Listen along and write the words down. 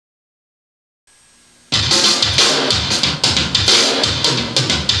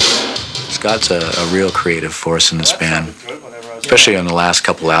Scott's a real creative force in this band. Especially on the last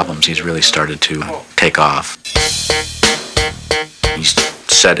couple albums, he's really started to take off. He's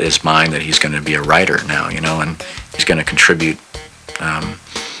set his mind that he's going to be a writer now, you know, and he's going to contribute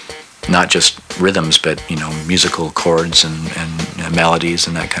not just rhythms, but, you know, musical chords and melodies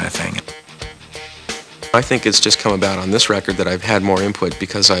and that kind of thing. I think it's just come about on this record that I've had more input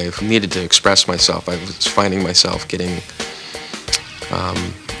because I've needed to express myself. I was finding myself getting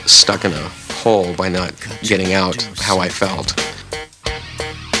stuck in a hole by not getting out how I felt.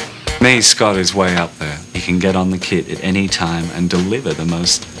 Me, Scott is way up there. He can get on the kit at any time and deliver the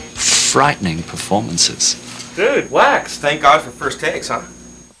most frightening performances. Dude, wax! Thank God for first takes, huh?